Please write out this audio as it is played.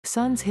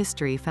Sun's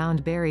history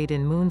found buried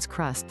in Moon's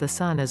crust. The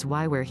Sun is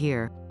why we're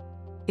here.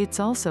 It's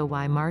also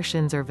why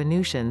Martians or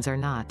Venusians are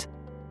not.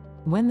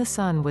 When the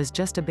Sun was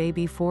just a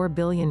baby 4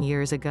 billion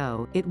years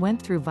ago, it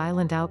went through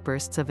violent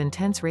outbursts of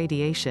intense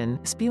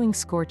radiation, spewing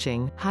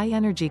scorching,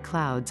 high-energy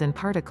clouds and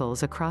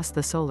particles across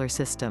the solar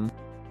system.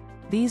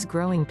 These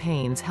growing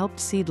pains helped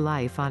seed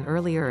life on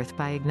early Earth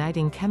by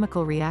igniting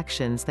chemical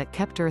reactions that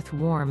kept Earth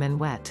warm and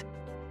wet.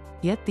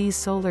 Yet these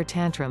solar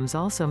tantrums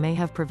also may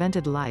have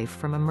prevented life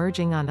from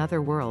emerging on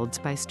other worlds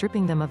by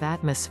stripping them of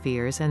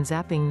atmospheres and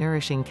zapping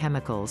nourishing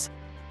chemicals.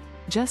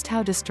 Just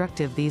how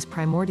destructive these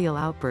primordial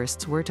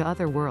outbursts were to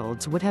other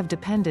worlds would have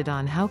depended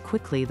on how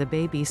quickly the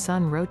baby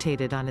Sun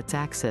rotated on its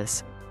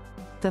axis.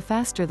 The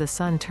faster the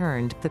Sun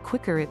turned, the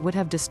quicker it would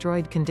have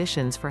destroyed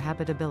conditions for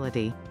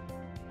habitability.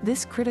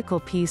 This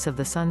critical piece of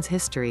the Sun's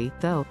history,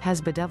 though,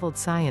 has bedeviled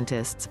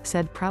scientists,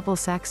 said Prabal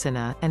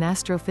Saxena, an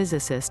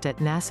astrophysicist at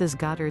NASA's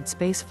Goddard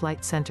Space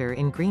Flight Center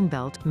in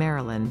Greenbelt,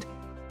 Maryland.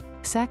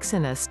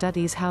 Saxena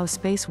studies how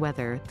space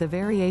weather, the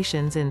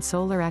variations in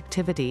solar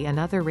activity and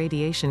other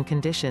radiation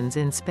conditions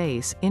in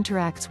space,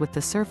 interacts with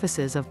the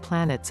surfaces of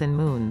planets and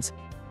moons.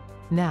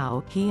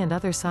 Now, he and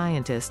other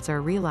scientists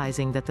are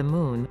realizing that the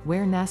Moon,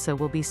 where NASA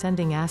will be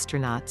sending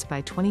astronauts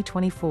by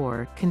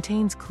 2024,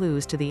 contains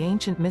clues to the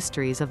ancient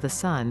mysteries of the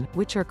Sun,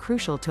 which are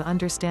crucial to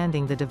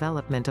understanding the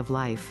development of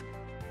life.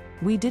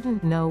 We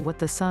didn't know what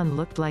the Sun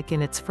looked like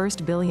in its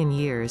first billion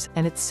years,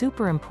 and it's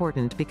super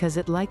important because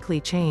it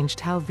likely changed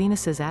how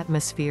Venus's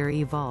atmosphere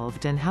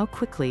evolved and how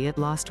quickly it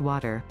lost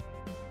water.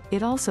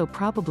 It also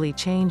probably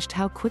changed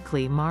how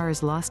quickly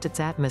Mars lost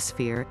its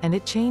atmosphere, and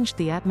it changed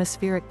the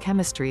atmospheric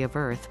chemistry of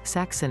Earth,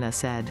 Saxena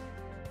said.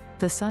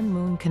 The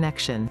Sun-Moon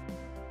connection.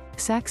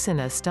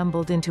 Saxena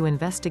stumbled into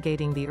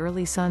investigating the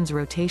early Sun's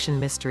rotation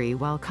mystery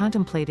while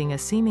contemplating a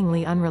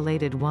seemingly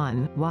unrelated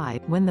one.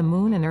 Why, when the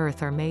Moon and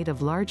Earth are made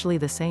of largely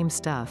the same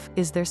stuff,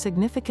 is there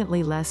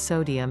significantly less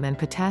sodium and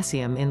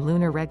potassium in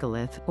lunar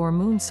regolith, or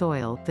Moon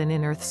soil, than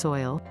in Earth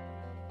soil?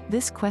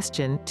 This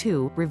question,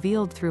 too,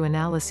 revealed through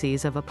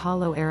analyses of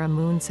Apollo-era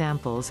Moon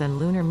samples and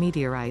lunar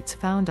meteorites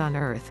found on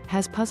Earth,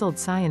 has puzzled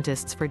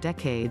scientists for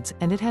decades,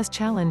 and it has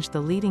challenged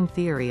the leading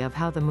theory of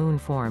how the Moon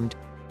formed.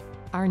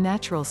 Our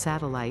natural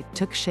satellite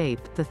took shape,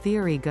 the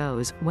theory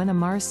goes, when a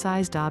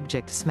Mars-sized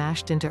object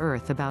smashed into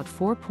Earth about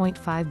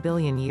 4.5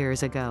 billion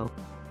years ago.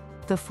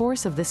 The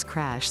force of this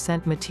crash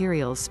sent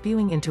materials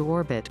spewing into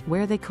orbit,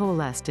 where they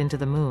coalesced into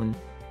the Moon.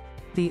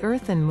 The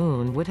Earth and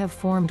Moon would have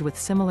formed with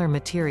similar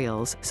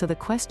materials, so the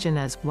question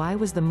is, why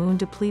was the Moon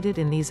depleted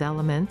in these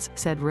elements,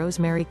 said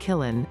Rosemary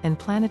Killen, an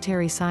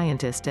planetary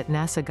scientist at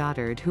NASA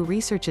Goddard who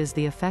researches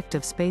the effect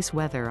of space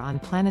weather on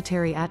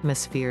planetary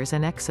atmospheres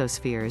and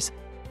exospheres.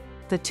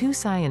 The two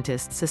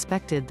scientists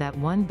suspected that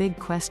one big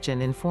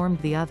question informed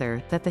the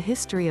other, that the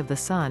history of the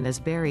Sun is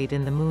buried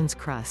in the Moon's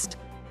crust.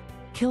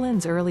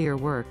 Killen's earlier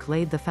work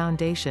laid the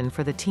foundation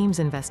for the team's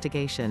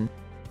investigation.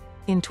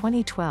 In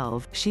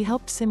 2012, she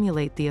helped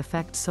simulate the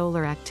effect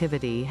solar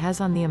activity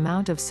has on the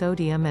amount of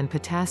sodium and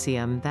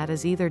potassium that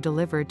is either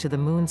delivered to the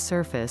Moon's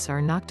surface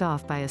or knocked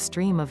off by a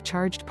stream of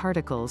charged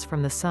particles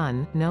from the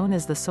Sun, known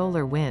as the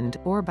solar wind,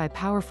 or by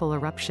powerful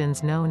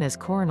eruptions known as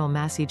coronal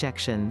mass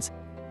ejections.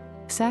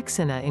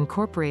 Saxena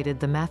incorporated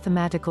the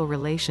mathematical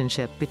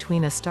relationship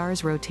between a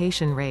star's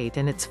rotation rate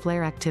and its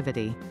flare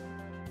activity.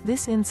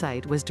 This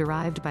insight was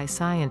derived by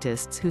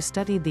scientists who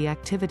studied the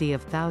activity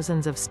of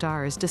thousands of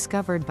stars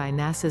discovered by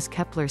NASA's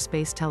Kepler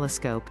Space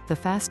Telescope. The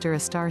faster a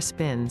star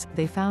spins,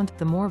 they found,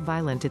 the more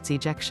violent its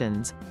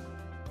ejections.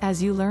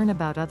 As you learn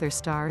about other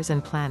stars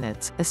and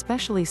planets,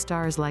 especially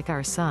stars like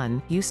our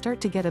Sun, you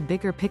start to get a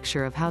bigger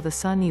picture of how the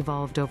Sun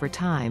evolved over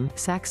time,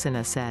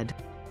 Saxena said.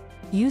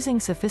 Using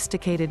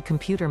sophisticated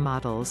computer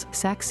models,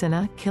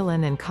 Saxena,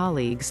 Killen and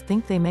colleagues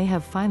think they may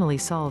have finally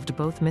solved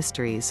both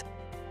mysteries.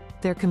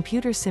 Their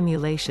computer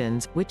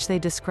simulations, which they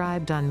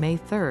described on May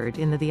 3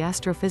 in the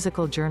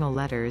Astrophysical Journal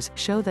Letters,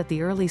 show that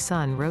the early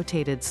Sun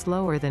rotated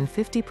slower than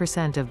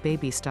 50% of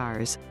baby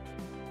stars.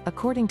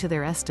 According to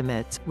their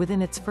estimates,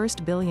 within its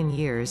first billion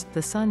years,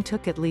 the Sun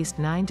took at least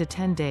 9 to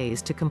 10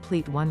 days to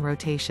complete one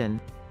rotation.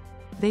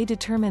 They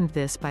determined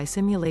this by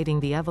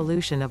simulating the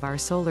evolution of our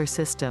solar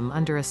system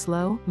under a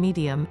slow,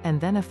 medium, and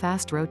then a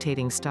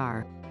fast-rotating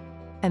star.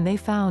 And they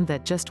found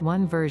that just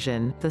one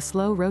version, the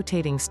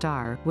slow-rotating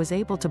star, was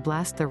able to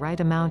blast the right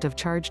amount of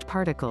charged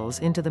particles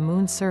into the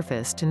Moon's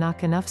surface to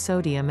knock enough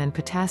sodium and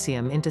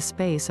potassium into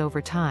space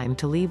over time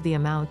to leave the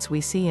amounts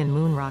we see in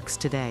moon rocks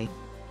today.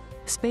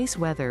 Space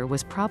weather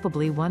was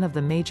probably one of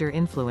the major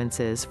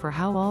influences for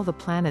how all the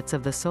planets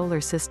of the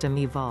solar system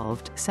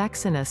evolved,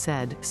 Saxena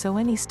said, so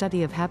any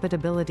study of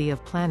habitability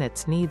of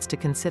planets needs to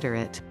consider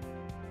it.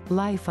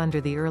 Life under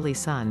the early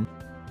Sun.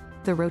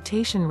 The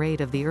rotation rate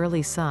of the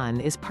early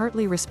Sun is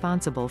partly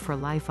responsible for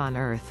life on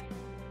Earth.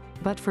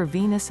 But for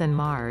Venus and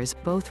Mars,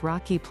 both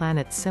rocky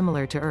planets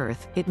similar to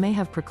Earth, it may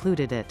have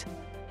precluded it.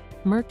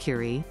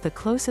 Mercury, the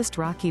closest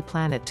rocky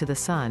planet to the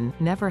Sun,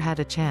 never had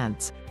a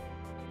chance.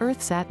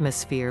 Earth's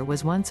atmosphere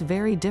was once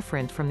very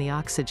different from the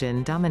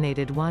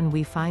oxygen-dominated one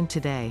we find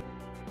today.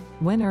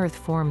 When Earth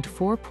formed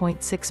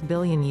 4.6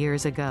 billion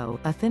years ago,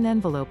 a thin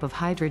envelope of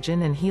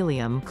hydrogen and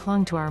helium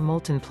clung to our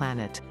molten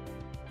planet.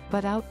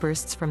 But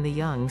outbursts from the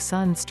young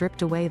sun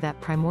stripped away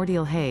that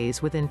primordial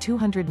haze within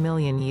 200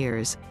 million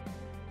years.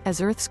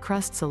 As Earth's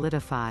crust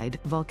solidified,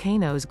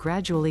 volcanoes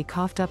gradually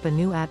coughed up a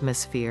new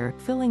atmosphere,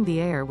 filling the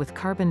air with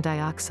carbon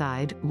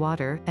dioxide,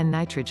 water, and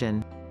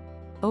nitrogen.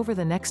 Over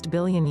the next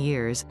billion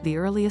years, the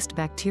earliest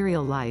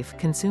bacterial life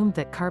consumed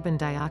that carbon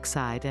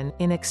dioxide and,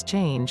 in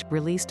exchange,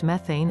 released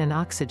methane and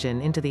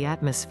oxygen into the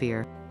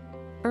atmosphere.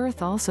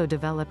 Earth also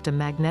developed a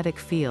magnetic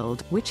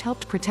field, which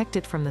helped protect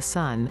it from the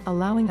sun,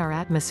 allowing our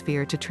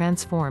atmosphere to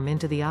transform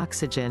into the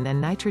oxygen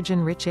and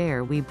nitrogen-rich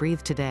air we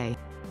breathe today.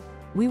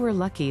 "We were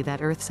lucky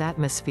that Earth's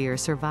atmosphere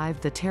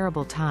survived the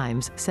terrible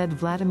times," said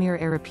Vladimir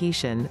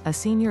Aripetian, a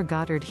senior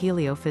Goddard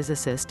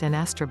heliophysicist and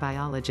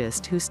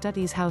astrobiologist who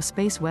studies how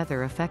space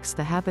weather affects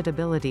the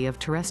habitability of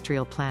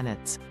terrestrial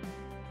planets.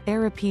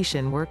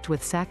 Aripetian worked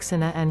with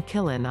Saxena and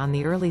Killen on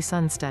the early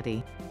Sun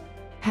study.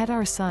 "Had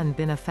our Sun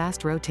been a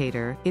fast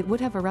rotator, it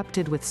would have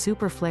erupted with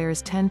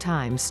superflares 10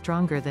 times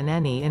stronger than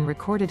any in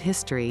recorded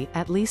history,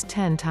 at least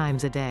 10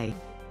 times a day.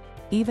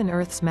 Even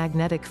Earth's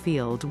magnetic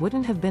field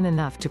wouldn't have been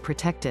enough to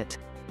protect it.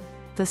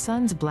 The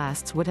sun's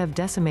blasts would have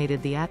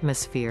decimated the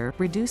atmosphere,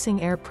 reducing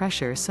air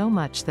pressure so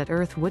much that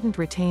Earth wouldn't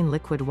retain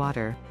liquid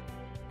water.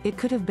 It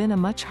could have been a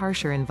much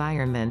harsher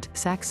environment,"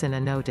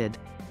 Saxena noted.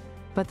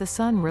 But the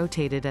sun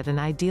rotated at an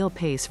ideal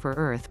pace for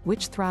Earth,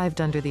 which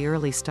thrived under the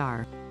early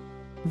star.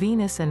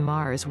 Venus and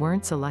Mars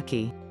weren't so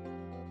lucky.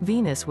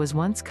 Venus was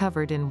once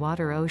covered in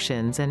water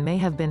oceans and may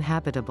have been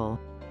habitable.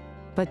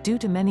 But due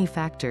to many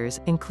factors,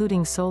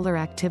 including solar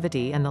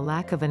activity and the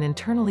lack of an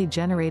internally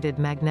generated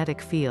magnetic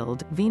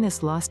field,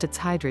 Venus lost its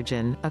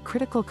hydrogen, a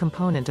critical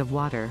component of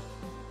water.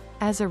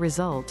 As a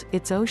result,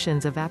 its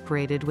oceans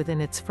evaporated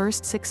within its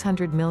first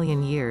 600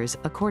 million years,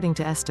 according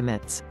to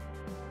estimates.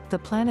 The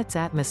planet's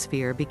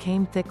atmosphere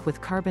became thick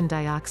with carbon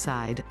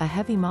dioxide, a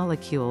heavy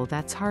molecule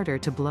that's harder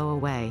to blow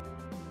away.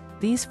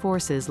 These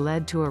forces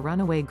led to a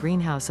runaway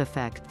greenhouse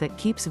effect that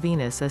keeps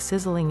Venus a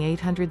sizzling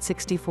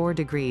 864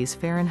 degrees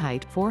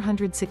Fahrenheit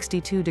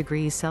 462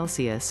 degrees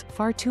Celsius,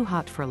 far too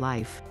hot for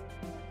life.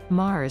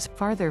 Mars,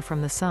 farther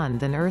from the Sun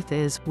than Earth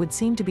is, would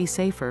seem to be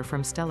safer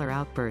from stellar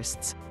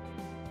outbursts.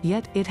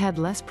 Yet, it had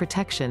less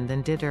protection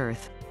than did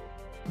Earth.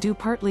 Due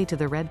partly to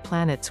the red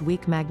planet's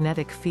weak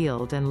magnetic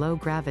field and low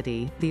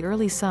gravity, the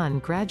early Sun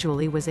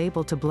gradually was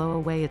able to blow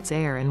away its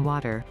air and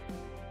water.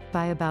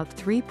 By about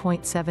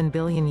 3.7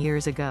 billion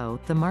years ago,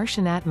 the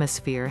Martian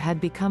atmosphere had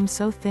become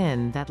so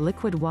thin that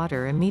liquid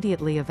water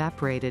immediately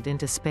evaporated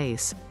into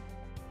space.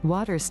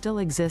 Water still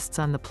exists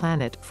on the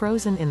planet,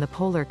 frozen in the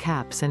polar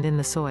caps and in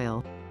the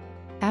soil.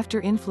 After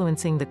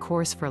influencing the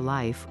course for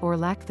life, or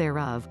lack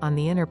thereof, on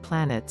the inner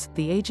planets,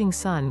 the aging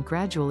Sun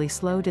gradually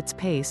slowed its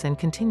pace and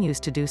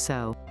continues to do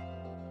so.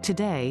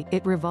 Today,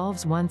 it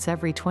revolves once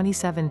every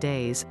 27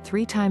 days,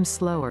 3 times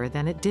slower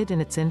than it did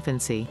in its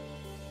infancy.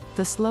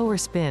 The slower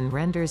spin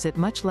renders it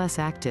much less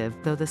active,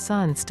 though the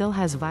Sun still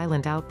has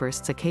violent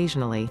outbursts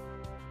occasionally.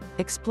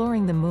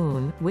 Exploring the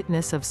Moon,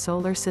 witness of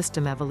solar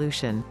system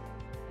evolution.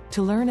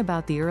 To learn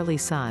about the early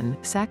Sun,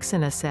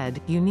 Saxena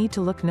said, "You need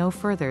to look no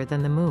further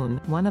than the Moon,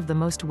 one of the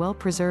most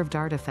well-preserved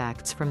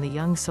artifacts from the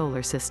young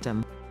solar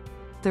system."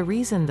 The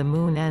reason the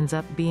Moon ends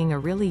up being a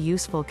really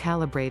useful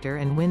calibrator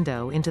and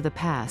window into the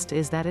past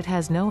is that it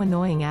has no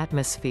annoying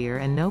atmosphere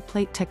and no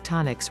plate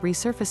tectonics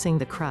resurfacing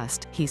the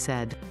crust, he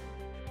said.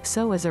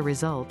 So as a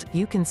result,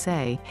 you can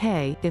say,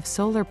 hey, if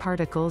solar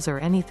particles or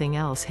anything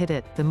else hit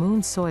it, the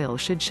Moon's soil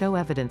should show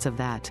evidence of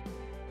that.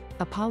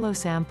 Apollo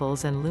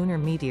samples and lunar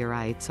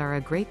meteorites are a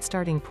great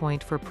starting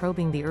point for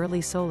probing the early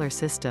solar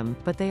system,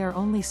 but they are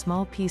only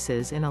small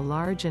pieces in a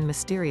large and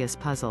mysterious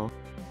puzzle.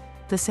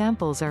 The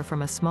samples are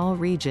from a small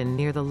region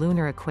near the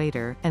lunar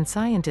equator, and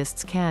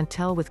scientists can't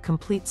tell with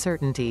complete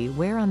certainty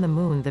where on the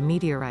Moon the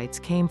meteorites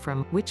came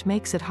from, which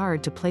makes it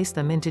hard to place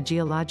them into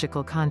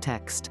geological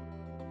context.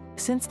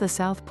 Since the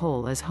South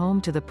Pole is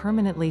home to the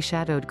permanently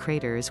shadowed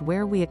craters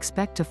where we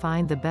expect to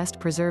find the best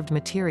preserved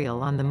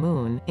material on the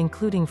Moon,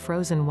 including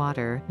frozen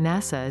water,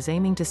 NASA is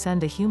aiming to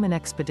send a human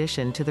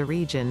expedition to the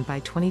region by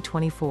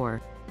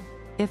 2024.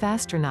 If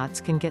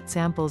astronauts can get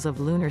samples of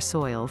lunar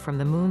soil from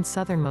the Moon's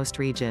southernmost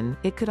region,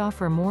 it could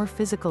offer more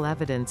physical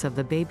evidence of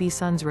the baby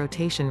Sun's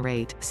rotation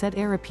rate, said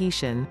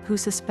Aripetian, who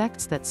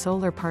suspects that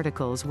solar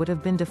particles would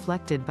have been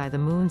deflected by the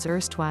Moon's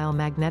erstwhile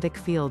magnetic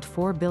field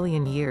 4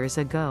 billion years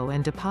ago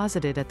and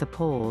deposited at the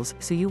poles,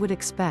 so you would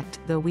expect,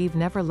 though we've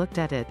never looked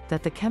at it,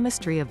 that the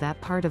chemistry of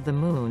that part of the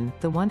Moon,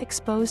 the one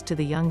exposed to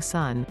the young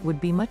Sun, would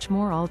be much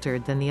more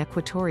altered than the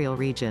equatorial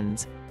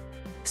regions.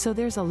 So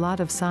there's a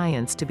lot of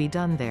science to be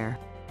done there.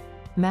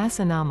 Mass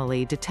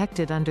anomaly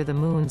detected under the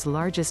Moon's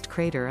largest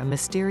crater. A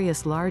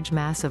mysterious large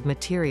mass of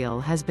material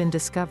has been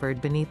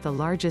discovered beneath the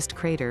largest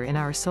crater in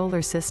our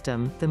solar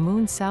system, the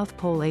Moon's South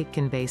Pole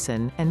Aitken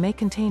Basin, and may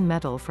contain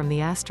metal from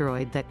the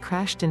asteroid that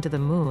crashed into the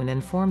Moon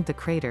and formed the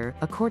crater,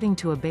 according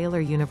to a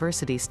Baylor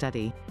University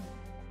study.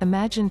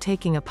 Imagine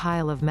taking a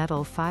pile of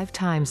metal 5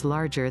 times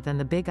larger than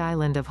the Big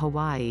Island of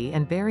Hawaii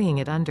and burying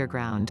it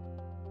underground.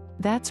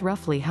 That's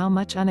roughly how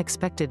much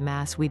unexpected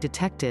mass we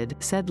detected,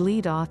 said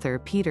lead author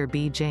Peter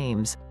B.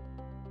 James,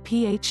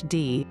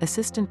 Ph.D.,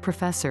 Assistant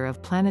Professor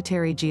of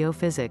Planetary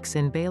Geophysics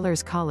in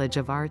Baylor's College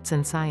of Arts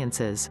and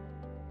Sciences.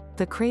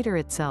 The crater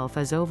itself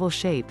is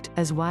oval-shaped,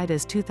 as wide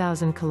as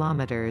 2,000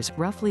 kilometers,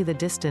 roughly the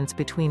distance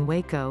between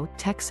Waco,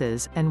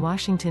 Texas, and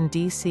Washington,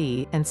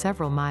 D.C., and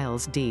several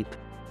miles deep.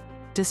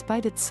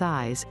 Despite its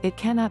size, it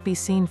cannot be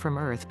seen from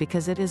Earth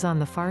because it is on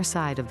the far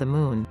side of the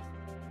Moon.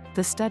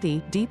 The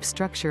study, Deep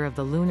Structure of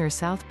the Lunar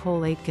South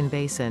Pole Aitken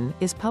Basin,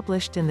 is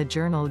published in the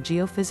journal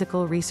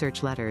Geophysical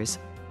Research Letters.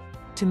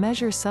 To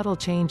measure subtle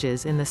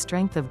changes in the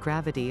strength of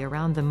gravity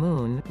around the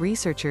Moon,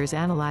 researchers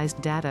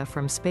analyzed data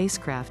from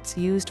spacecrafts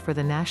used for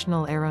the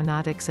National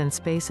Aeronautics and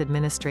Space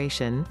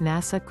Administration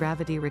 (NASA)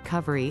 Gravity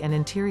Recovery and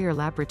Interior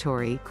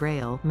Laboratory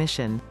 (GRAIL)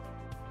 mission.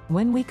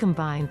 When we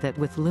combined that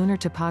with lunar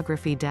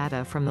topography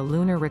data from the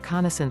Lunar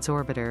Reconnaissance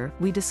Orbiter,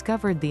 we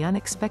discovered the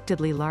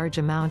unexpectedly large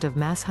amount of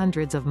mass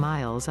hundreds of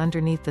miles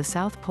underneath the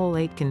South Pole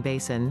Aitken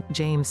Basin,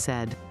 James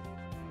said.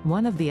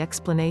 One of the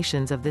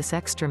explanations of this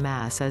extra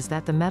mass is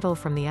that the metal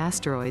from the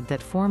asteroid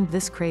that formed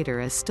this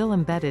crater is still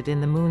embedded in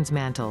the Moon's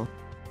mantle.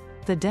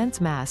 The dense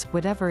mass,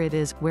 whatever it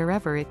is,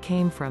 wherever it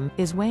came from,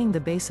 is weighing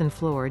the basin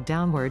floor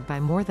downward by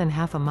more than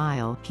half a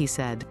mile, he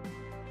said.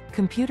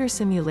 Computer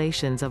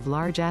simulations of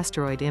large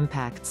asteroid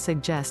impacts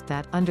suggest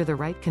that, under the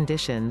right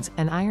conditions,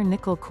 an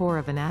iron-nickel core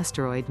of an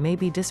asteroid may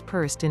be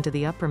dispersed into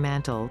the upper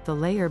mantle, the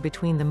layer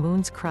between the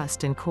Moon's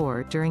crust and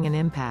core, during an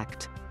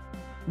impact.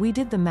 We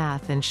did the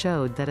math and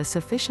showed that a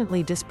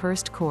sufficiently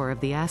dispersed core of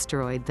the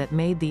asteroid that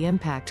made the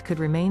impact could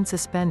remain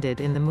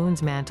suspended in the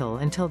Moon's mantle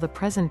until the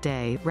present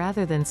day,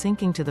 rather than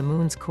sinking to the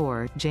Moon's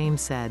core,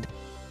 James said.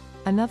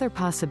 Another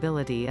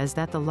possibility is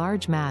that the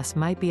large mass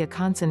might be a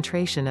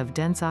concentration of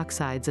dense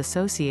oxides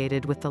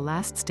associated with the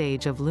last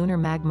stage of lunar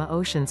magma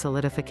ocean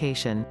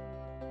solidification.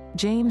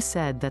 James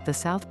said that the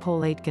South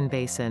Pole Aitken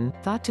Basin,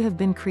 thought to have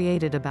been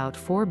created about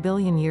 4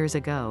 billion years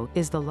ago,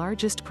 is the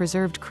largest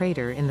preserved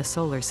crater in the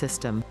Solar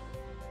System.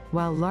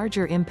 While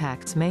larger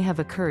impacts may have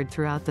occurred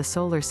throughout the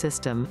Solar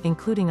System,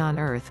 including on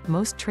Earth,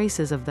 most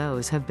traces of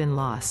those have been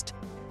lost.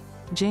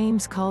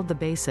 James called the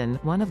basin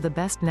one of the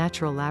best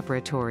natural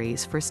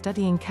laboratories for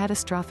studying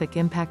catastrophic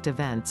impact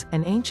events,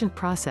 an ancient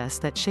process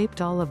that shaped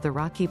all of the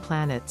rocky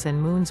planets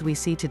and moons we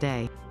see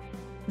today.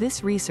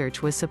 This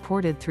research was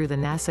supported through the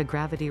NASA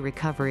Gravity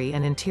Recovery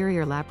and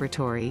Interior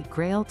Laboratory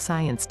 (GRAIL)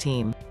 science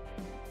team.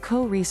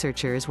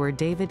 Co-researchers were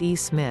David E.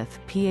 Smith,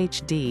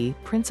 Ph.D.,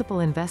 Principal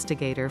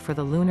Investigator for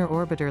the Lunar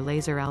Orbiter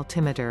Laser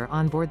Altimeter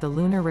on board the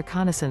Lunar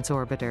Reconnaissance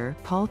Orbiter,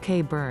 Paul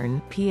K.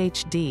 Byrne,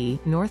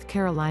 Ph.D., North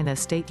Carolina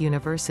State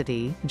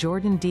University,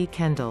 Jordan D.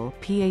 Kendall,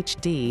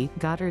 Ph.D.,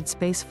 Goddard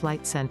Space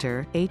Flight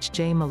Center, H.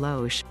 J.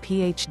 Malosh,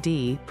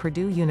 Ph.D.,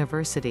 Purdue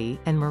University,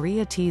 and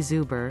Maria T.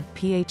 Zuber,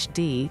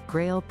 Ph.D.,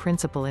 GRAIL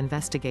Principal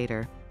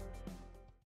Investigator.